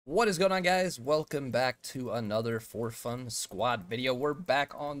What is going on, guys? Welcome back to another For Fun Squad video. We're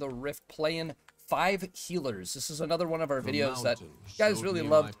back on the Rift playing 5 healers. This is another one of our videos that you guys really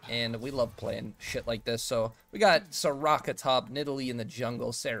loved, and we love playing shit like this. So we got Soraka top, Nidalee in the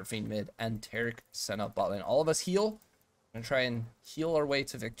jungle, Seraphine mid, and Taric Senna bot lane. All of us heal. I'm gonna try and heal our way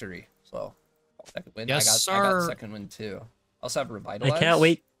to victory. So second win. Yes, I got second win too. I also have revitalize. I can't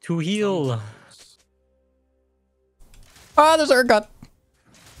wait to heal. Ah, there's our gut.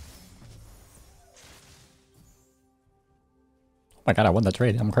 Oh my god, I won the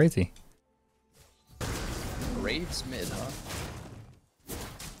trade. I'm crazy. Graves mid, huh?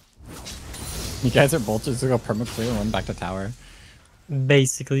 You guys are both just gonna go perma clear and run back to tower.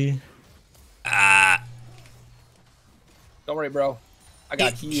 Basically. Don't worry, bro. I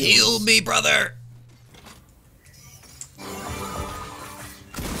got heals. Heal me, brother.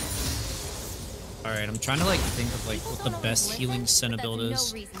 Alright, I'm trying to think of what the best healing Senna build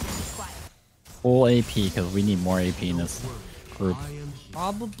is. Full AP because we need more AP in this group.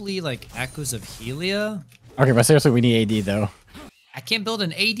 Probably Echoes of Helia. Okay, but seriously, we need AD though. I can't build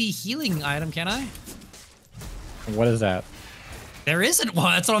an AD healing item, can I? What is that? There isn't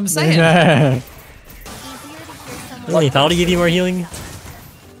one, that's what I'm saying. Doesn't Lethality give you more healing?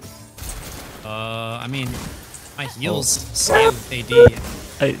 I mean, my heals save AD.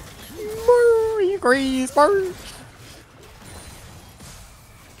 You grease, bird.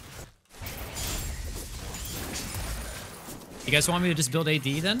 You guys want me to just build AD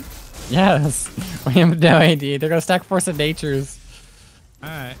then? Yes, we have no AD. They're gonna stack Force of Natures.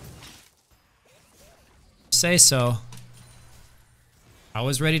 Alright. Say so. I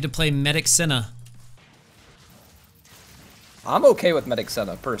was ready to play Medic Senna. I'm okay with Medic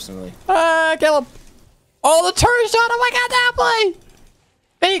Senna, personally. Kill him. Oh, the turret shot. Oh my god, that play.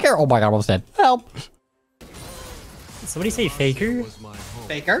 Faker. Oh my god, almost dead. Help. Somebody say Faker?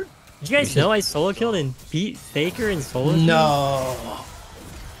 Faker? Did you guys know I solo killed and beat Faker in solo? No.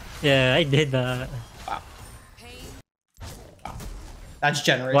 Yeah, I did that. Wow. That's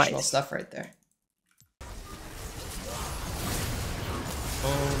generational stuff right there.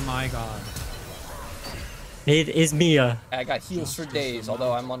 Oh my god. It is Mia. I got heals for days,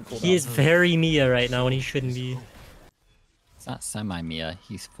 although I'm on cooldown. He is very Mia right now when he shouldn't be. It's not semi-Mia,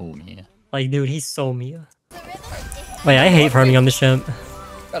 he's full Mia. Like, dude, he's so Mia. Wait, I hate farming on the champ.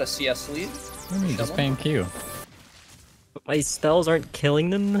 Got a CS lead. Just spam Q. But my spells aren't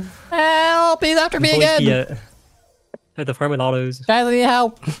killing them. Help! He's after me again! I have to farm with autos. Guys, I need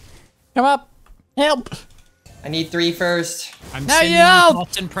help! Come up! Help! I need 3 first. I'm No, sending you don't!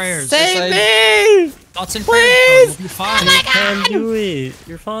 thoughts and prayers. Save me! Thoughts and Please! prayers. We'll be fine. You can do it.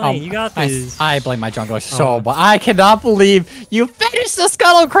 You're fine. You got this. I blame my jungler so much. I cannot believe you finished the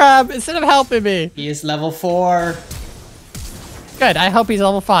Scuttle Crab instead of helping me. He is level 4. Good, I hope he's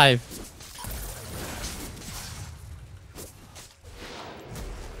level 5.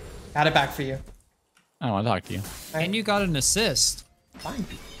 Got it back for you. I don't want to talk to you. And you got an assist. Fine.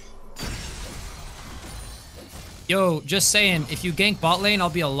 Yo, just saying, if you gank bot lane, I'll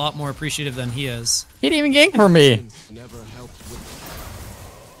be a lot more appreciative than he is. He didn't even gank for me.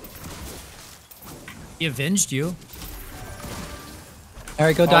 He avenged you.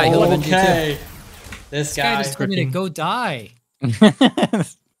 Alright, go die. He'll avenge you too. Okay. This Guy guy. just told me to go die.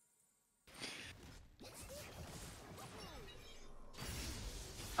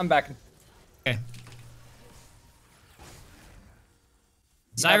 I'm back. Okay.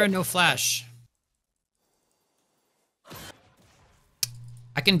 Zyra, no flash.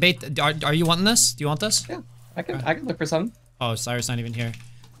 I can bait. Are you wanting this? Do you want this? Yeah, I can look for some. Oh, Zyra's not even here.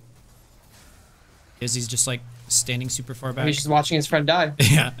 Izzy's just standing super far back. He's just watching his friend die.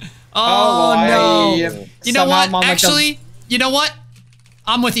 Yeah. Oh, no. well, You know somehow what? Actually, you know what?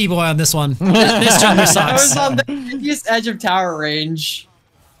 I'm with E-Boy on this one. This jungler I sucks. was on the easiest edge of tower range.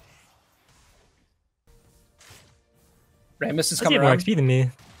 Ramus is He coming had more around. XP than me.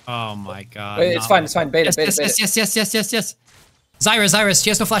 Oh my god. Wait, it's fine, it's fine. Bait it, Yes, bait it, bait yes, it. yes. Zyra, she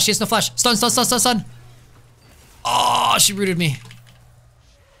has no flash, Stun. Oh, she rooted me.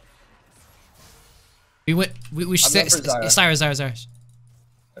 We should say, Zyra.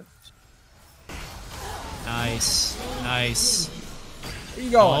 Nice. Where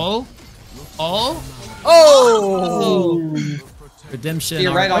you going? Oh! Redemption.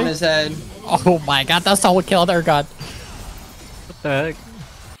 You're right on his head. Oh my god, that's how we killed our god. What the heck?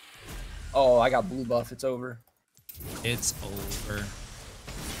 Oh, I got blue buff. It's over. It's over.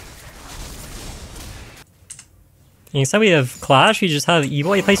 Instead we have Clash, we just have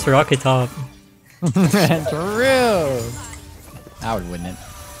E-Boy, he plays Soraka top. True. I would win it.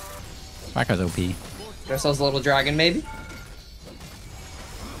 Soraka's OP. Get ourselves a little dragon, maybe.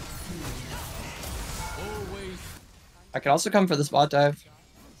 I can also come for the spot dive.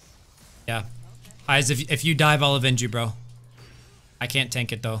 Yeah. Eyes, if you dive, I'll avenge you, bro. I can't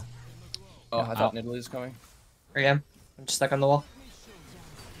tank it, though. Oh, I thought Nidalee was coming. Here I am. I'm just stuck on the wall.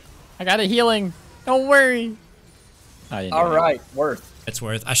 I got a healing. Don't worry. Oh, you All right, worth. It's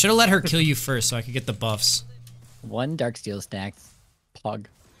worth. I should have let her kill you first so I could get the buffs. One Darksteel stack. Pug.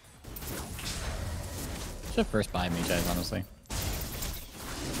 Should first buy me, guys, honestly.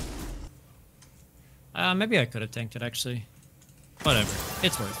 Maybe I could have tanked it, actually. Whatever.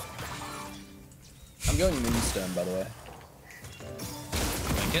 It's worth. I'm going Moonstone, by the way.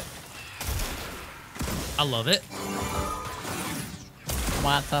 Like it. I love it.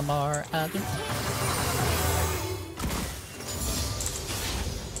 Want some more of it?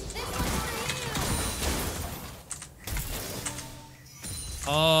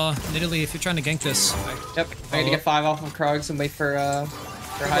 Nidalee, if you're trying to gank this. Yep. I need to get 5 off of Krogs and wait for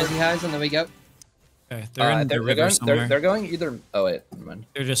highs, and then we go. Okay, they're in the river somewhere. They're going either. Oh wait, never mind.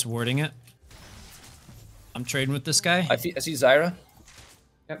 They're just warding it. I'm trading with this guy. I see Zyra.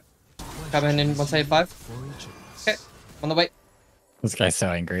 Yep. Coming in once I hit 5. Okay. On the way. This guy's so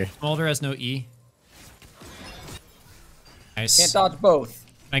angry. Mulder has no E. Nice. Can't dodge both.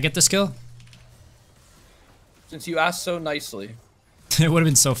 Can I get this kill? Since you asked so nicely. It would have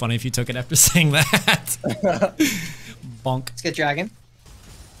been so funny if you took it after saying that. Bonk. Let's get dragon.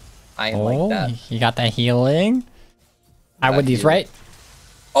 I ain't like that. You got that healing? I would these, heal. right?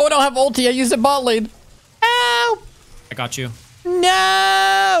 Oh, I don't have ulti. I used it bot lane. Help! I got you.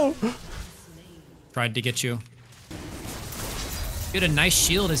 No! Tried to get you. You had a nice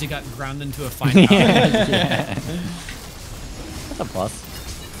shield as you got ground into a fine tower. Yeah. That's a plus.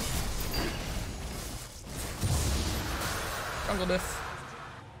 Jungle diff.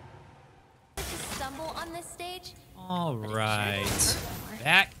 Stumble on this stage. All right.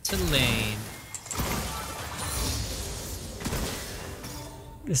 Back to lane.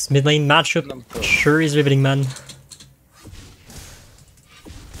 This mid lane matchup sure is riveting, man.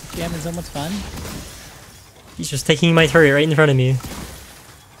 Jam is so much fun. He's just taking my turret right in front of me.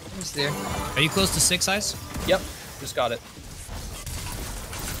 Who's there? Are you close to 6 eyes? Yep, just got it.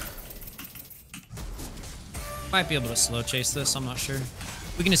 Might be able to slow chase this, I'm not sure.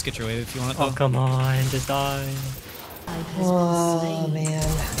 We can just get your wave if you want it though. Oh, come on, just die. Oh man,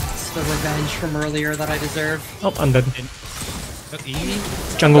 it's the revenge from earlier that I deserve. Oh, I'm dead. Oh, E?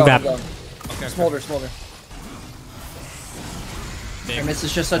 Jungle Go, gap. go. Okay, Smolder, smolder. big. This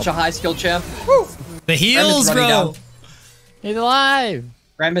is just such a high skill champ. The heals, running bro! down. He's alive!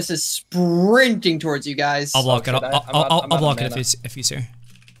 Ramus is sprinting towards you guys. I'll block it. shit, I'll I'm block out it of if he's here.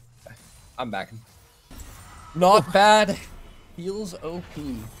 I'm back. Not bad. Heals OP.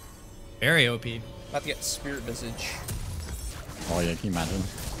 Very OP. About to get Spirit Visage. Oh yeah, can you imagine?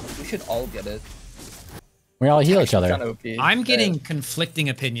 We should all get it. We all heal each other. Kinda OP. I'm getting conflicting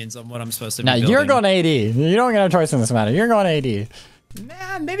opinions on what I'm supposed to be Now building. you're going AD. You don't get a choice in this matter. You're going AD.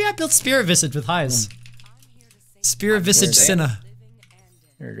 Nah, maybe I built Spirit Visage with highs. Spirit Visage Senna.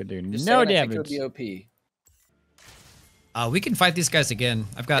 You're a good dude. Just No saying, I think damage. it would be OP. We can fight these guys again.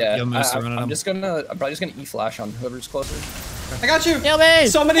 I've got Yeah, Yomos running I'm them. probably just gonna E-flash on whoever's closer. I got you. Heal me!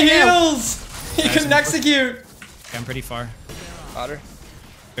 So many heals. He couldn't execute. Okay, I'm pretty far. Otter.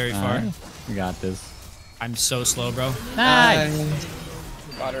 Very far. Alright, we got this. I'm so slow, bro. Nice!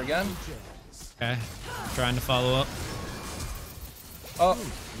 Otter again. Okay. Trying to follow up. Oh,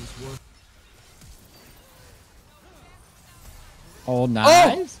 Oh,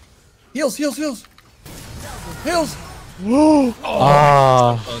 nice. heals, heals, heals. Heals.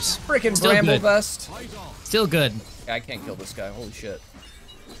 Oh, Close. Freaking Still Bramble good. Vest. Still good. Yeah, I can't kill this guy. Holy shit.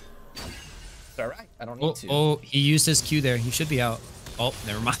 It's alright. I don't need Oh, to. oh, he used his Q there. He should be out. Oh,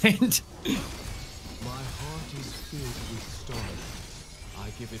 never mind. My heart is filled with stone. I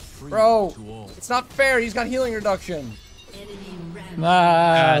give it free Bro, to all. it's not fair. He's got healing reduction. no.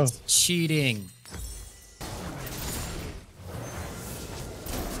 That's cheating.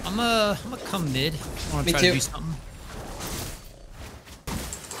 I'm gonna come mid. I wanna Me try too. to do something.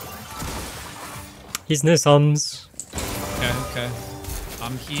 He's no sums. Okay, okay.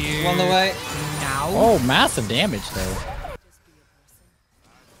 I'm here. On the way. Now. Oh, massive damage though.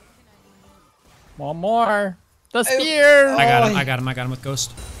 One more. The spear. I got him with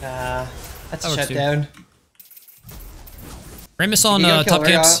Ghost. That's That a works too. shutdown. Ramus on You gotta kill top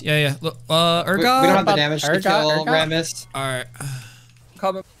camps. Urgot. Yeah, yeah. Look, We don't have the about damage to Urgot, kill Urgot? Ramus. Alright.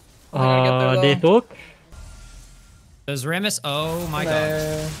 Coming. I'm gonna get They there, though. took. Does Ramus? Oh my god.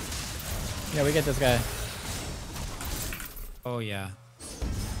 Hello. Yeah, we get this guy. Oh yeah.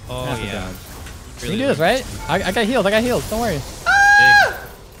 Oh Massive yeah. damage. Really We can do this, right? I got healed. Don't worry. big.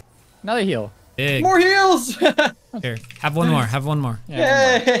 Another heal. Big. More heals! Here, have one more. Have one more.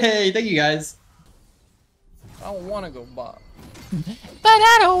 Yeah, Yay! Thank you guys. I don't want to go bot. but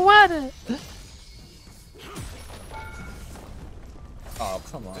I don't want it. Oh,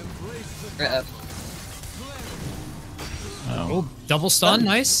 come on. Oh, double stun.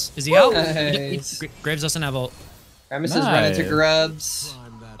 Nice. Is he out? Nice. Graves doesn't have ult. Ramus is running to grubs.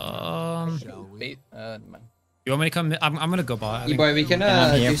 Bait. Never mind. You want me to come? I'm gonna go bot. I think. E-boy, we can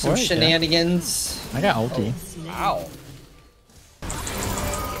I'm here do some for it, yeah. shenanigans. I got ulti. Ow.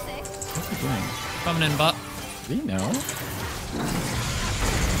 Coming in bot. Do you know?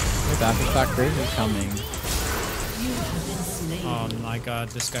 With Aftershock Graves is coming. Oh my god,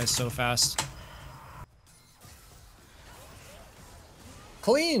 this guy's so fast.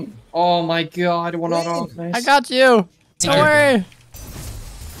 Clean. Oh my god, one auto. Nice. I got you. Don't worry.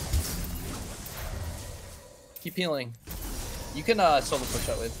 Keep healing. You can solo push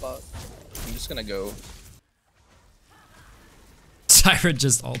that wave bot. I'm just gonna go. Taric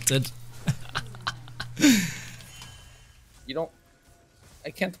just ulted. You don't.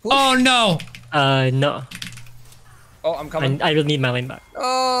 I can't push. Oh no! No. Oh, I'm coming. I really need my lane back.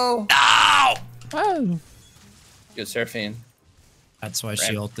 Oh. No! Oh. Good Seraphine. That's why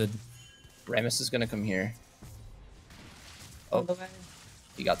she ulted. Ramus is gonna come here. Oh,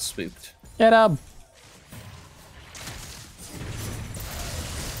 he got spooked. Get up.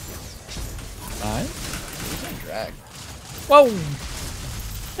 Bye. Drag. Whoa.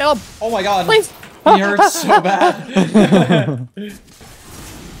 Get up. Oh my god. Please. He hurts so bad.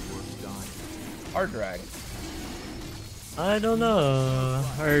 Hard drag. I don't know.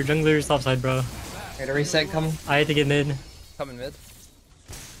 Our jungler's topside, bro. Wait, a reset come. I had to get mid. Coming mid.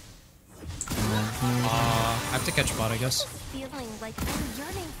 I have to catch bot, I guess. Feeling like I'm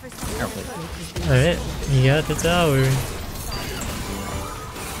yearning for something. Alright, you got the tower.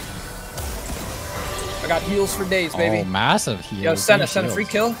 I got heals for days, baby. Oh, massive heal. Yo, Senna, free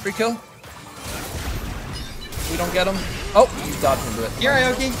kill, free kill. We don't get him. Oh, you dodged into it. Here,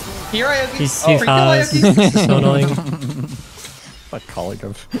 Aoki. Here, Aoki. He's too free fast. kill, Aoki. So annoying. What colleague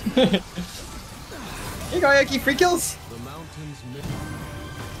of? Here you go, Aoki. Free kills.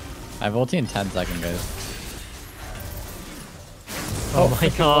 I have ulti in 10 seconds, guys. Oh my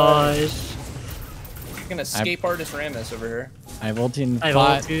gosh. You're gonna escape artist Ramus over here. I have ulti in I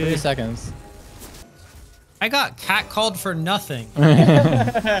have 3 seconds. I got catcalled for nothing.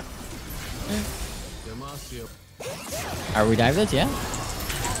 Are we dived it? Yeah.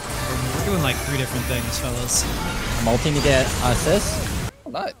 We're doing like 3 different things, fellas. I'm ulting to get assist.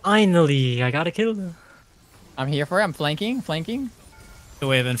 Oh, not. Finally, I got a kill. I'm here for it. I'm flanking. The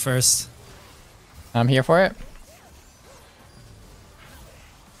wave in first. I'm here for it.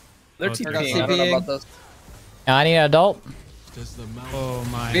 They're Oh, TPing. they're I don't know about this. I need an adult. Oh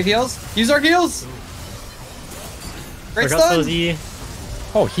my. Wave heals. Use our heals. Great Forgot stun. Fuzzy.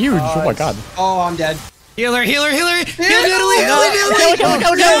 Oh, huge. Oh my god. Oh, I'm dead. Healer! Heal Nidalee!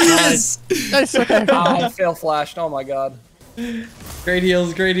 Go. Yes! That's okay. I fail flashed. Oh my god. Great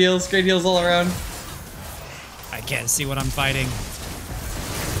heals, great heals, great heals all around. I can't see what I'm fighting.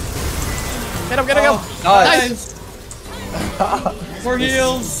 Get him. Nice. More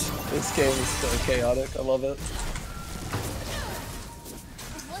heals. This game is so chaotic. I love it.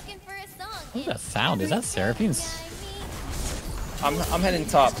 Looking for a song. What's that sound? Is that Seraphine's? I'm heading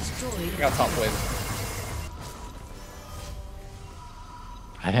top. I got top wave.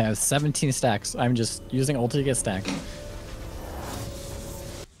 I have 17 stacks. I'm just using ulti to get stacked.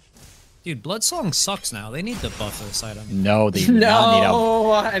 Dude, Bloodsong sucks now. They need to buff this item. No, they do not need a.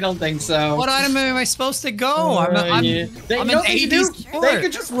 No, I don't think so. What item am I supposed to go? I'm an you AD know what they could do? support. They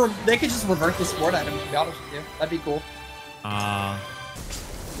could just revert the sport item. To be honest with you, that'd be cool. I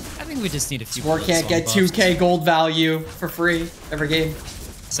think we just need a few. Sport can't Bloodsong get buffs. 2k gold value for free every game.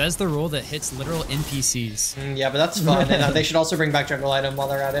 Says the rule that hits literal NPCs. Yeah, but that's fine. And they should also bring back jungle item while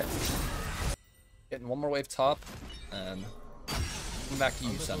they're at it. Getting one more wave top, and come back to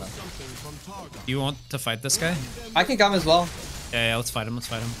you, Senna. Do you want to fight this guy? I can come as well. Yeah, let's fight him. Let's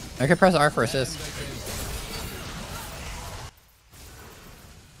fight him. I could press R for assist.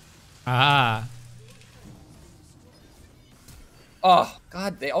 Ah. Oh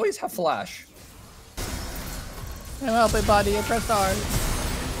god, they always have flash. I'm helping body. I press R.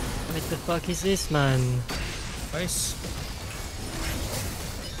 What the fuck is this, man? Nice.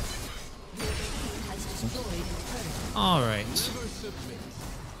 Alright.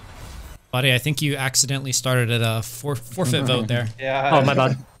 Buddy, I think you accidentally started at a forfeit vote there. Yeah. Oh, my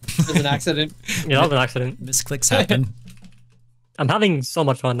bad. It was an accident. Yeah, that was an accident. Misclicks happen. I'm having so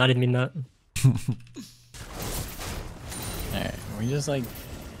much fun. I didn't mean that. Alright, we just like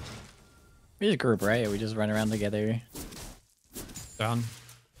We just group, right? We just run around together. Down.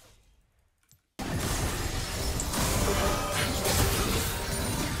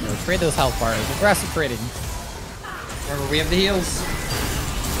 Trade those health bars. Aggressive trading. Remember, we have the heals.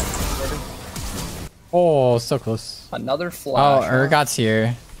 Oh, so close. Another Oh, flash. Urgot's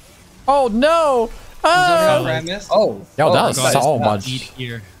here. Oh no! Oh, Ramus. Oh. yo, that oh, was guys, so not much.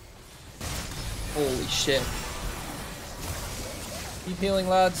 Here. Holy shit. Keep healing,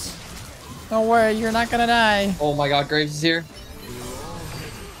 lads. Don't worry, you're not gonna die. Oh my god, Graves is here.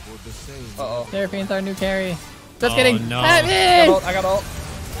 Uh-oh. Seraphine's our new carry. Just Oh, kidding. no. Help me! I got ult.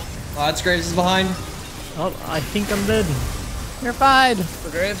 Oh, that's Graves is behind. Oh, I think I'm dead. You're fine. For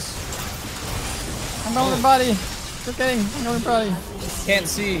Graves. I'm going to body. Just kidding. I'm going to body. Can't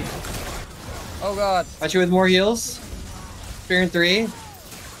see. Oh god. Got you with more heals. 3 and 3.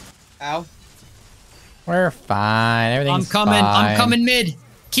 Ow. We're fine. I'm Everything's coming. fine. I'm coming mid.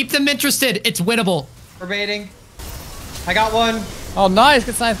 Keep them interested. It's winnable. We're baiting. I got one. Oh, nice.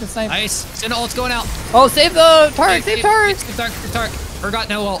 Good snipe. Good snipe. Nice. Senna ult's going out. Oh, save the Taric. Save Taric. Save Taric. Got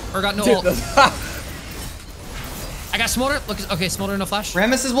no ult. Got no ult. I got Smolder. Look. Okay, Smolder no flash.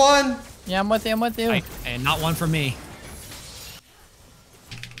 Ramus is one. Yeah, I'm with you. I'm with you. And not one for me.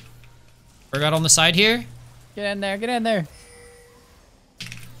 Got on the side here. Get in there. Get in there.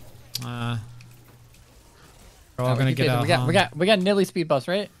 We're all gonna get out. We got Nidalee speed bust,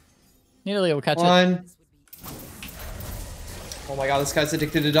 right? Nidalee will catch it. One. Oh my god, this guy's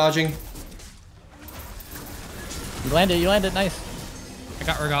addicted to dodging. You landed. Nice. I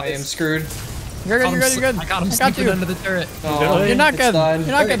got I am screwed. You're good. You're good. I got him got sneaking you. under the turret. Oh, You're not it's good. done.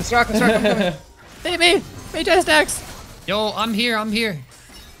 You're not good. Soraka, I'm coming. Save me. Major stacks. Yo, I'm here.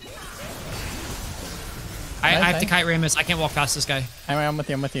 I have to Nice. kite Ramus. I can't walk past this guy. I'm with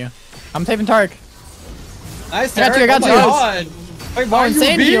you. I'm saving Taric. Nice, I got you, I got oh you. my god. Wait, why are you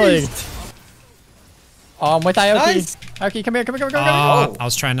insane a healing. beast? Oh, I'm with Aoki. Nice. Aoki, come here. I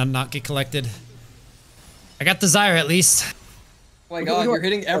was trying to not get collected. I got the Zyre at least. Oh my god, you're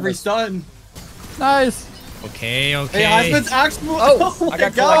hitting every stun. Nice. Okay. Hey, Aspen's axe move. Oh, my I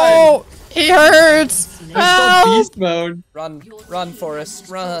got god. Oh, he hurts. He's Help. still beast mode. Run, Forrest,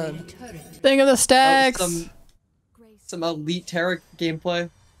 run. Thing of the stacks. Some elite Taric gameplay.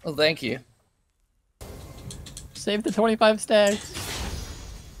 Oh, thank you. Save the 25 stacks.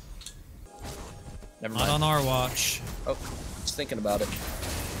 Never Not mind. on our watch. Oh, just thinking about it.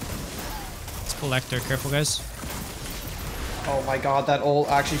 It's Collector. Careful, guys. Oh my god, that ult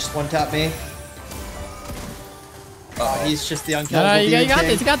actually just one-tapped me. He's just the unkillable No, you demon got king.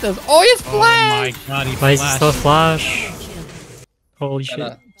 this. You got this. Oh, he's Oh my flash. god, he Why is flashed. this not flash? Holy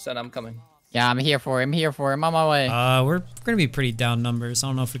shit. Senna, I'm coming. Yeah, I'm here for him. I'm on my way. We're gonna be pretty down numbers. I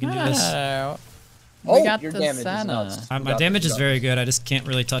don't know if we can do this. Oh, Oh, we got your the damage is Senna. nuts. My damage is very good. I just can't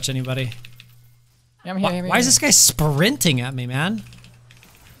really touch anybody. Yeah, I'm here. Why is this guy sprinting at me, man?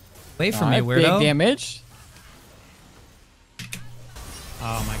 Away from me, weirdo. Big damage.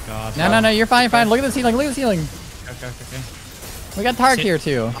 Oh my god. No, you're fine. Look at the ceiling. Okay. We got Taric here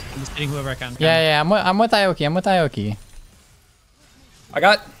too. I'm just hitting whoever I can. Yeah, I'm with Aoki. I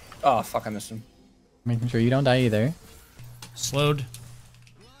got. Oh fuck! I missed him. Making sure you don't die either. Slowed.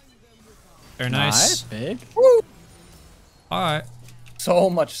 Very nice. Big. Alright. So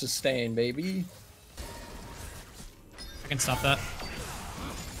much sustain, baby. I can stop that.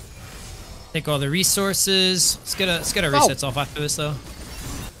 Take all the resources. Let's get a resets off after this though.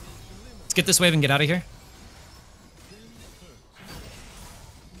 Let's get this wave and get out of here.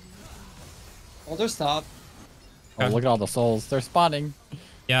 Hold or stop. Oh, look at all the souls. They're spawning.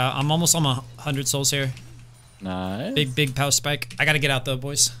 Yeah, I'm almost on 100 souls here. Nice. Big power spike. I gotta get out though,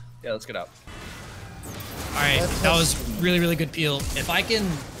 boys. Yeah, let's get out. Alright, that was really good peel. If I can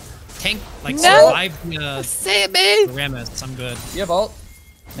tank, like, No! survive the Save me. Ramus, I'm good. You have ult?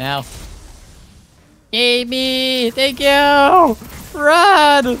 Now. Save me. Thank you.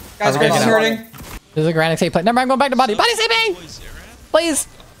 Run. Guys, Graves is hurting. There's a Grand Escape play. Never mind, I'm going back to body. Body, save me. Please.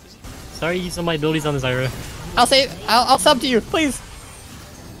 Sorry, use some of my abilities on the Zyra. I'll sub to you, please.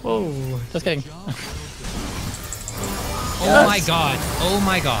 Whoa. Just kidding. Oh my god. Oh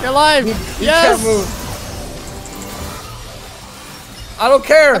my god. You're alive. Can't Yes. move. I don't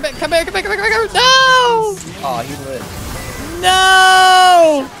care. Come here. No. Oh, he lit.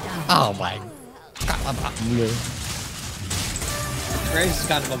 No. Oh my. Graves is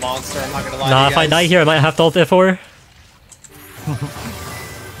kind of a monster, I'm not gonna lie Nah, to if you I guys. die here, I might have to ult F4.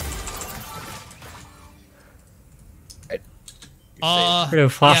 Uh, We're gonna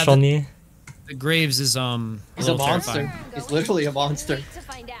flash yeah, on me. the Graves is He's a little monster. terrifying. He's literally a monster. To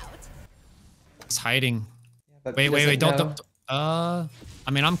find out. It's hiding. But Wait, he doesn't don't. know.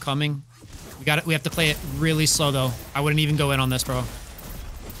 I mean, I'm coming. We got it. We have to play it really slow though. I wouldn't even go in on this, bro.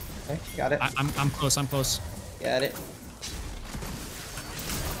 Okay, got it. I'm close. I'm close. Got it.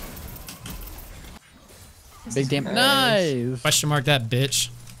 Big damn. Nice. Question mark that bitch.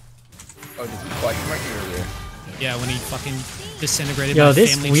 Oh, did you question mark me earlier? Yeah, when he fucking disintegrated Yo, my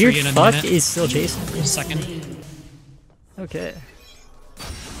this family weird tree in a fuck minute. is still chasing me. A second. Okay.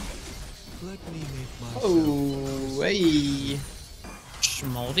 Let me make my Oh, hey.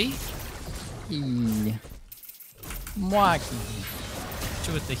 Schmaldy? Mwaki.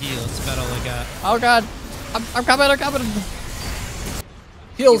 Two with the heal. It's about all I got. Oh god. I'm coming. I'm coming.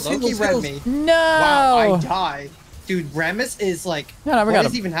 Heals, Loki heals, read heals. me. No. Wow, I died. Dude, Rammus is like, No, we what got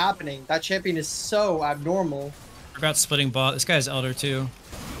is him. even happening? That champion is so abnormal. Forgot splitting bot. This guy's elder too.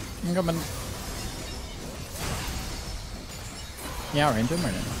 I'm coming. Yeah, range him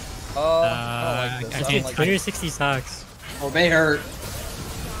right now. Oh, I don't like this. I I can't- don't like this. 260 stocks. Oh, may hurt.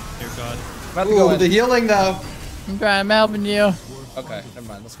 Dear God. I'm about to go Ooh, in. the healing though. I'm trying. I'm helping you. Okay, never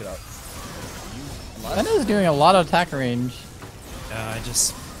mind. Let's get out. Senna's doing a lot of attack range. I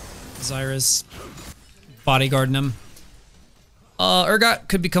just Zyra's bodyguarding him. Urgot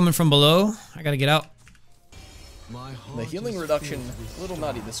could be coming from below. I gotta get out. My heart The healing is reduction, filled with a little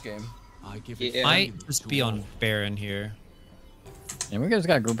nutty this game. I give it Yeah. Might freedom just to be on all. Baron here. And we just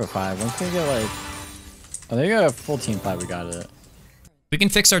got a group of 5. Once we get like, oh, they got a full team 5. We got it. We can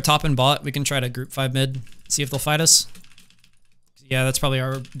fix our top and bot. We can try to group 5 mid. See if they'll fight us. Yeah, that's probably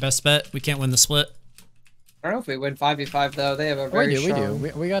our best bet. We can't win the split. I don't know if we win 5v5 though. They have a We very do. We do.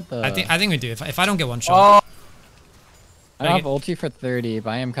 strong... We got the. I think we do. If I don't get one shot, I don't have ulti for 30,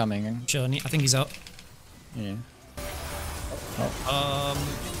 but I am coming. chill. I think he's out. Yeah.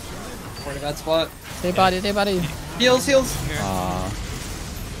 We're in a bad spot. Stay body. Stay body. Heals, heals.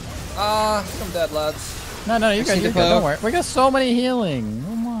 I'm dead, lads. No, no, you guys, see you're the good. Don't bow. worry. We got so many healing.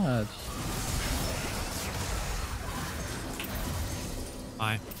 So much.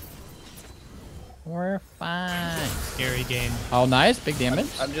 Fine. We're fine. Scary game. Oh, nice. Big damage.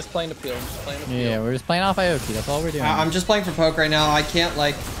 I'm just playing to peel. I'm just playing to peel. Yeah, we're just playing off Aoki. That's all we're doing. I'm just playing for poke right now. I can't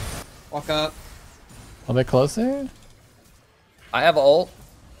like walk up. A little bit closer. I have ult.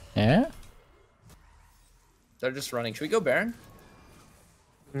 Yeah. They're just running. Should we go Baron?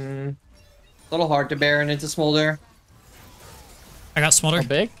 A little hard to bear into Smolder. I got Smolder. Oh,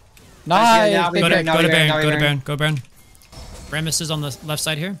 big. Nice. Nice. Yeah, Big we Go to, pick. now go to we Baron. now we Go to Baron. Baron. Go Baron. Rammus is on the left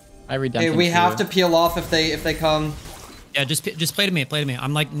side here. I redempted. Hey, we have to peel off if they come. Yeah, just play to me. Play to me.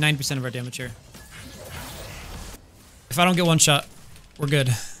 I'm like 9% of our damage here. If I don't get one shot, we're good.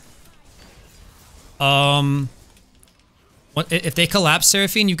 If they collapse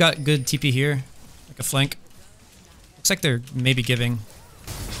Seraphine, you've got good TP here, like a flank. Looks like they're maybe giving.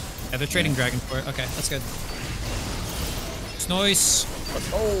 Yeah, they're trading dragon for it. Okay, that's good. It's nice.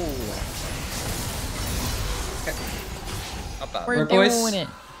 Oh. Okay. Not bad. We're boys. doing it.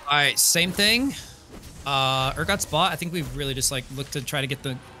 All right, same thing. Urgot's bot. I think we've really just like looked to try to get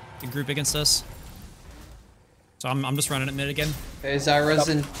the group against us. So I'm just running it mid again. Okay, Zyra's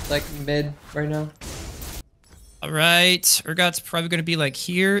in like mid right now. All right, Urgot's probably going to be like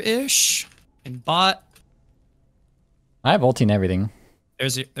here-ish, and bot. I have ulti and everything.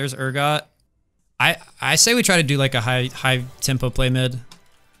 There's Urgot. I say we try to do like a high tempo play mid.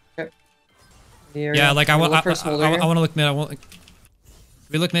 Yeah, like I want to look mid. I want. Can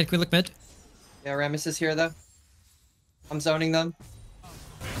we look mid? Can we look mid? Yeah, Rammus is here though. I'm zoning them.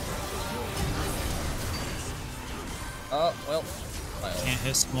 Oh, well. Can't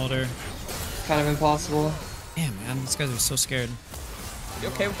hit Smolder. Kind of impossible. Damn, man, these guys are so scared. You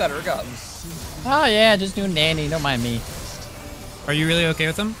okay with that Urgot? Oh yeah, just doing dandy. Don't mind me. Are you really okay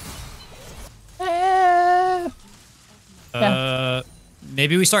with them?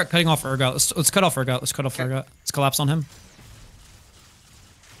 Maybe we start cutting off Urgot. Let's cut off Urgot. Let's cut off Urgot. Let's collapse on him.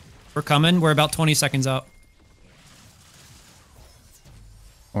 We're coming. We're about 20 seconds out.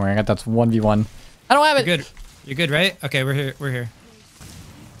 Oh my god, that's 1v1. I don't have it. You're good. You're good, right? Okay, we're here. We're here.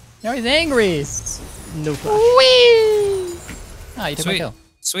 No, he's angry. No flash. Whee! Ah, you took my Sweet. kill.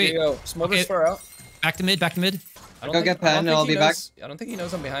 Sweet. Here you go. Smolder's Okay. far out. Back to mid. Back to mid. I don't Go think- get I don't Pen and think I'll he be back. knows- I don't think he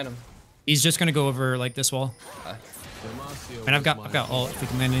knows I'm behind him. He's just gonna go over like this wall. Demacia And I've was got my ult if we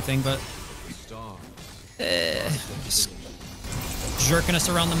can land anything, but star. just jerking us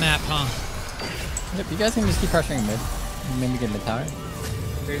around the map, huh? Yep, you guys can just keep pressuring mid. Maybe get mid tower.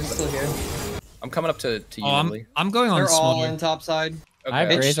 Graves is still here. I'm coming up to you, Oh, Nidalee. I'm going on They're all Smolder. in top side. I have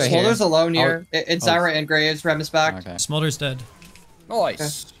Okay. Graves right here. Smolder's alone here. It's Oh. Zyra and Graves. Rammus back. Okay. Smolder's dead.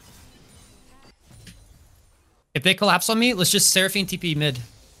 Nice. If they collapse on me, let's just Seraphine TP mid.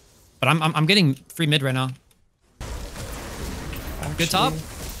 But I'm getting free mid right now. Good top.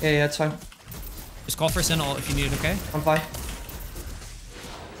 Yeah, it's fine. Just call for Senna if you need it, okay? I'm fine.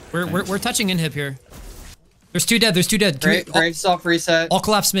 We're touching inhib here. There's 2 dead. There's 2 dead. Great soft reset. I'll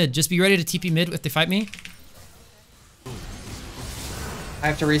collapse mid. Just be ready to TP mid if they fight me. I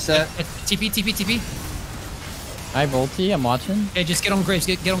have to reset. TP. I have ulti, I'm watching. Okay, just get on Graves.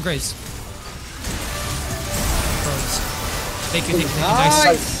 Get on Graves. Thank you.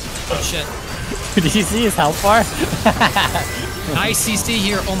 Nice. Oh shit. Did you see his health bar? Nice CC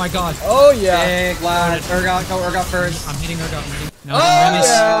here. Oh my god. Oh yeah. Big lad. Urgot first. I'm hitting Urgot. No,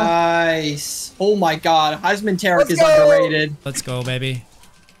 Nice. Oh my god. Heisman Taric is underrated. Let's go, baby.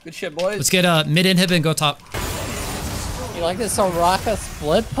 Good shit, boys. Let's get mid inhib and go top. You like this Soraka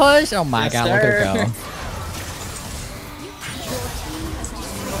split push? Oh my god, look at her go.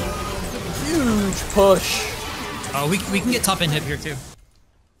 Huge push. Oh, we can get top inhib here too.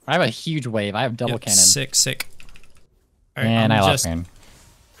 I have a huge wave. I have double cannon. Sick. All right, And I lost man.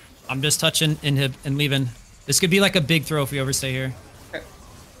 I'm just touching inhib and leaving. This could be like a big throw if we overstay here.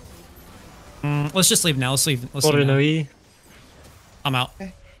 Let's just leave now. Let's leave now. I'm out.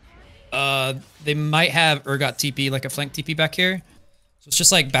 They might have Urgot TP, like a flank TP back here. So it's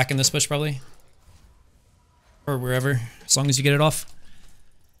just like back in this push probably. Or wherever, as long as you get it off.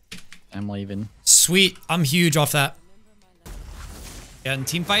 I'm leaving. Sweet, I'm huge off that. Yeah, in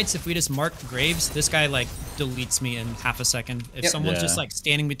team fights, if we just mark Graves, this guy like deletes me in half a second. If someone's just like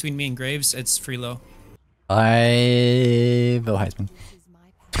standing between me and Graves, it's free low. I vote Heisman.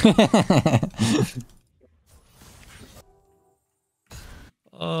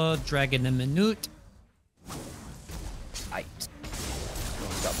 Dragon a minute. Aight.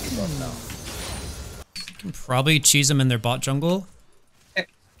 Got me above now. Can probably cheese them in their bot jungle.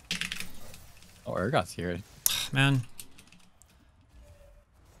 Oh, Urgot's here. Man.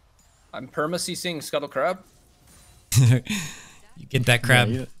 I'm perma-CCing Scuttle Crab. You get that crab.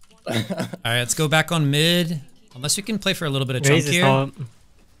 Yeah, Alright, let's go back on mid. Unless we can play for a little bit of chunk here.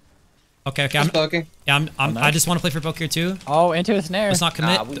 Okay. I just want to play for poke here too. Oh, into a snare. Let's not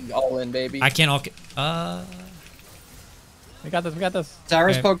commit. We all in, baby. I can't all. We got this.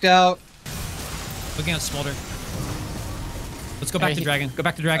 Cyrus poked out. Looking at Smolder. Let's go back to Dragon. Go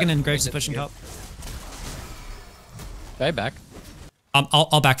back to Dragon and Graves is pushing top. Okay, back.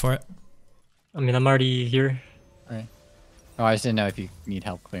 I'll back for it. I mean, I'm already here. Alright. Oh, I just didn't know if you need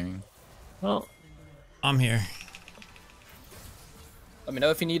help clearing. Well, I'm here. Let me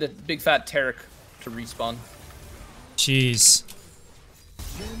know if you need a big fat Taric to respawn. Jeez.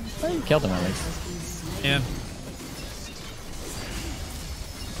 Oh, you killed him at least. Yeah.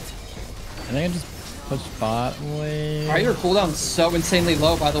 I think I just push bot away. Alright, your cooldown's so insanely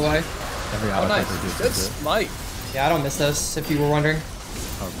low, by the way. Every Oh, auto nice. clicker Good does it. smite. Yeah, I don't miss this, if you were wondering.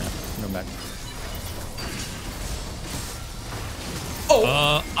 Oh, man. I'm going back.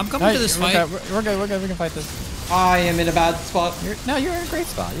 I'm coming to this fight. We're good. We can fight this. I am in a bad spot. You're in a great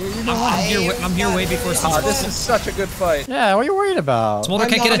spot. You're doing I'm here way before Smolder. This is such a good fight. Yeah, what are you worried about? Smolder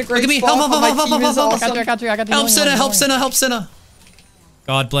can't I'm get not it. in a Look at me. great Help. spot, but my team is awesome. I got you. Help Senna. Help Senna.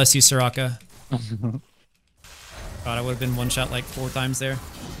 God bless you, Soraka. God, I would have been one shot like 4 times there.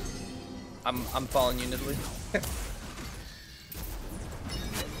 I'm following you, Nidalee.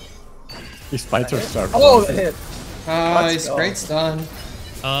 These fights are so Oh, the hit. Nice, go. great stun.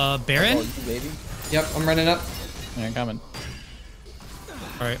 Baron? Oh, you baby. Yep, I'm running up. Yeah, coming.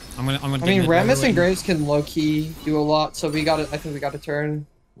 All right, I'm gonna. I mean, Rammus and Graves can low key do a lot, so we got it. I think we got a turn.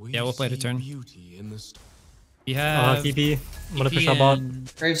 Yeah, we'll play the turn. Beauty in the We have TP. I'm gonna push TP our bot.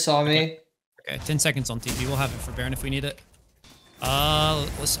 and- Graves saw me. Okay, 10 seconds on TP. We'll have it for Baron if we need it. I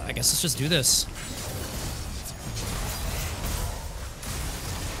guess let's just do this.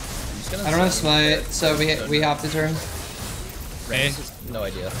 I don't have smite, so we have to turn. Okay, No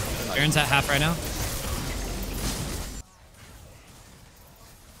idea. Baron's at half right now.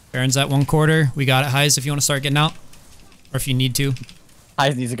 Baron's at 1/4. We got it, Highs, if you want to start getting out. Or if you need to. I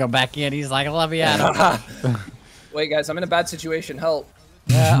needs to go back in. He's like, let me out. Wait, guys, I'm in a bad situation. Help.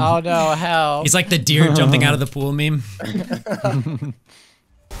 Yeah, oh no, hell. He's like the deer jumping out of the pool meme.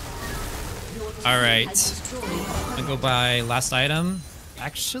 Alright. I'm gonna go by last item.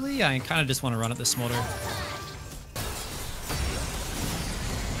 Actually, I kind of just want to run at the Smolder.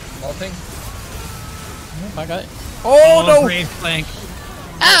 Ulting. I got it. Oh, no! Brave flank.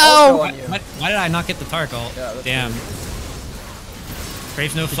 Ow! Why did I not get the Taric ult? Yeah, that's damn.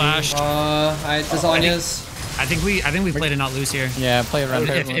 Graves no flash. Alright, Desania's. I think we play to not lose here. Yeah, play it around. If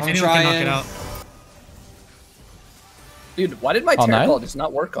I'm anyone can trying. knock it out. Dude, why did my All night? Taric ult just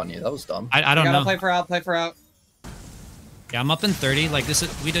not work on you? That was dumb. I don't Gotta know. play for out. Yeah, I'm up in 30. Like this is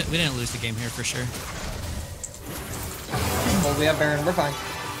we didn't lose the game here for sure. Well, we have Baron, we're fine.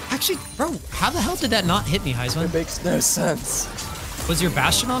 actually, bro, how the hell did that not hit me, Heisman? It makes no sense. Was your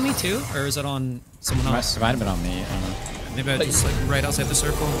Bastion on me too? Or is it on someone else? It might have been on me. Maybe I just like right outside the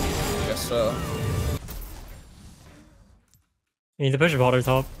circle. I guess so. You need to push water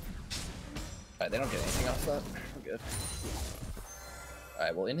top. Alright, they don't get anything off that. We're good.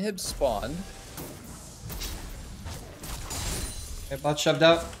 Alright, well, inhib spawned. Okay, bot shoved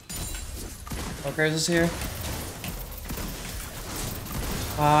out. Okay, is here?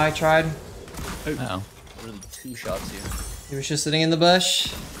 I tried. Uh-oh. Literally 2 shots here. He was just sitting in the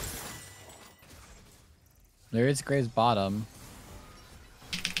bush. There is Graves bottom.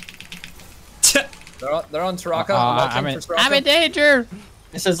 They're on Soraka. I'm in danger!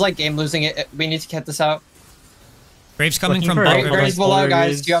 This is like game losing it. We need to get this out. Graves coming Looking from for bot. it. Graves below, Spoiler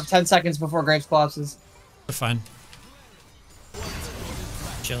guys. is- You have 10 seconds before Graves collapses. We're fine.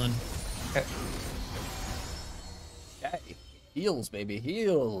 Chilling. Okay. Okay. Heals, baby,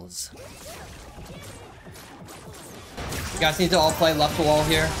 heals. You guys need to all play left wall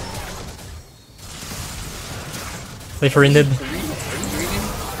here. Play for Indib.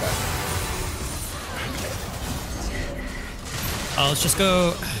 Let's just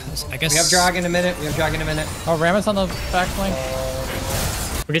go. I guess. We have drag in a minute. Oh, Rammus on the back flank.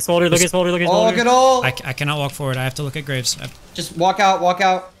 Look at Smolder, look at Smolder, look at Oh, Smolder. look at all. I cannot walk forward. I have to look at Graves. Just walk out, walk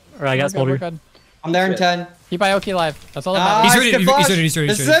out. Alright, I got We're Smolder. good. I'm there in 10. Keep Ioki alive. That's all that matters. He's ready, good he's flash. ready, he's ready,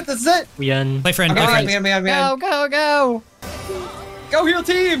 he's This ready. is it. We end. Play friend, Okay, play man, friend. man. Go! Go heal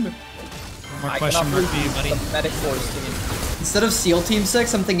team. More I question cannot mark for you, believe buddy. the medic force team. Instead of seal team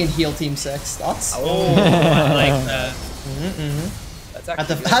 6, I'm thinking heal team 6. Thoughts? Oh, I like that. that's Had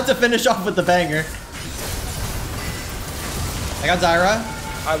actually to, had to finish off with the banger. I got Zyra.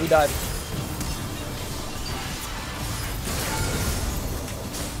 Alright, we died.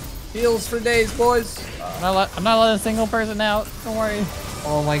 Heals for days, boys. I'm not letting a single person out. Don't worry.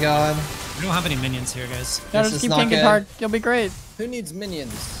 Oh my god. We don't have any minions here, guys. No, This just is keep not tanking good. hard. You'll be great. Who needs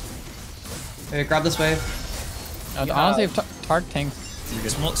minions? Okay, grab this wave. Honestly, if Taric tanks,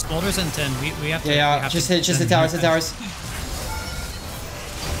 Smolder's in 10. We have to. we Yeah, have just to hit send towers, him hit here. towers.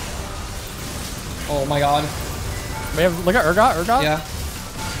 Oh my god. we have look at Urgot. Yeah.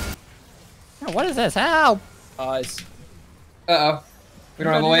 Oh, what is this? Help! Eyes. Uh-oh. We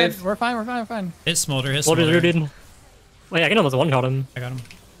don't have a wave. We're fine. Hit Smolder, hit Smolder's Smolder. rooted. Wait, I can almost one-shot him. I got him.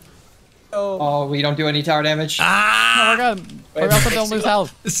 Oh, we don't do any tower damage. Oh, we're good. We also don't lose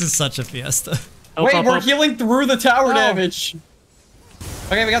health. This is such a fiesta. Help, Wait, help, we're help. healing through the tower No. damage.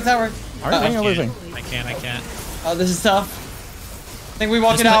 Okay, we got tower. Are we winning or losing? I can't. Oh, this is tough. I think we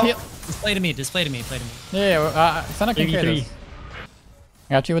walk it out. Display to me, play to me. Yeah, Senna can carry 3v3. this.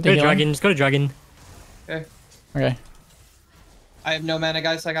 I got you with Go the to healing. Dragon, just go to Dragon. Okay. Okay. I have no mana,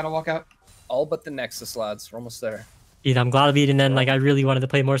 guys, so I gotta walk out. All but the Nexus, lads. We're almost there. Dude, I'm glad I beat and then like I really wanted to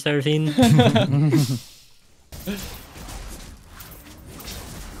play more Seraphine.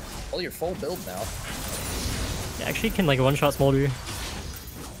 Well, you're full build now. Yeah, actually can like one-shot Smolder.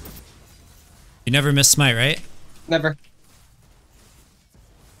 You never miss smite, right? Never.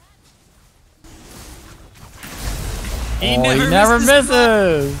 He never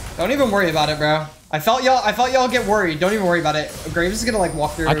misses. Don't even worry about it, bro. I felt y'all get worried. Don't even worry about it. Graves is gonna like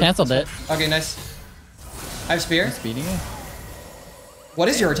walk through. I canceled it. Okay, nice. I have spear. Speeding it. What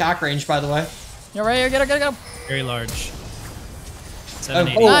is your attack range, by the way? You're right here. Get it. Very large. Oh,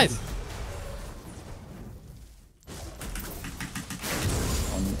 780. Nice.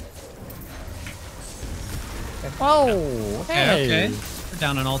 Whoa. Okay. We're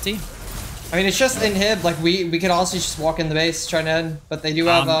down an ulti. I mean, it's just inhib. Like we could also just walk in the base, try to end, but they do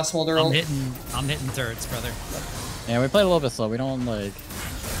have Smolder ult. I'm hitting turrets, brother. Yeah, we played a little bit slow. We don't like.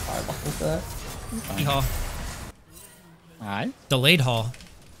 Alright, walk into that. Haul. Alright. Delayed haul.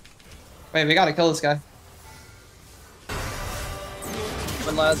 Wait, we gotta kill this guy. Come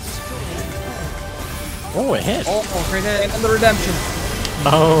on, lads. Oh, it hit. Oh, great hit. And the redemption.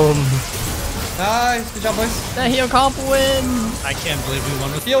 Boom. Nice, good job, boys. The heal comp win. I can't believe we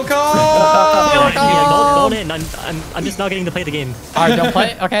won with Heal call. Yeah, don't it. I'm just not getting to play the game. Alright, don't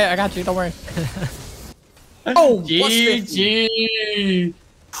play. Okay, I got you. Don't worry. Oh, GG.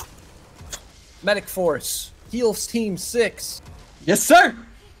 Medic force. Heals team 6. Yes, sir.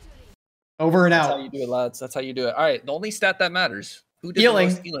 Over and That's how out. you do it, lads. That's how you do it. All right, the only stat that matters. Who did Healing.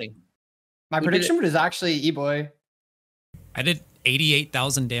 the most healing? My Who did prediction was actually E-boy. I did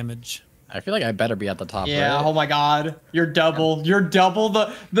 88,000 damage. I feel like I better be at the top. Yeah. Right? Oh my God. You're double. You're double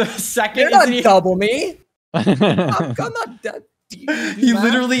the second. You're not isn't he? double me. I'm not that. He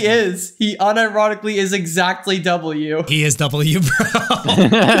literally is. He unironically is exactly W. He is W, bro.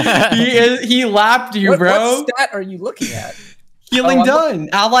 He lapped you, What bro. stat are you looking at? Healing done.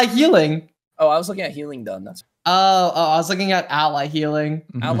 Ally healing. Oh, I was looking at healing done. That's Oh, I was looking at ally healing.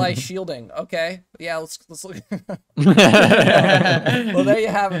 ally shielding. Okay, yeah, let's look. Well, there you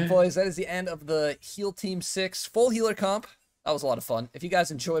have it, boys. That is the end of the Heal Team 6 full healer comp. That was a lot of fun. If you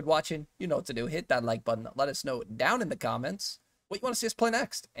guys enjoyed watching, you know what to do. Hit that like button. Let us know down in the comments what you want to see us play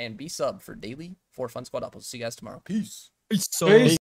next, and be sub for daily 4 Fun Squad up. We'll see you guys tomorrow. Peace. Peace.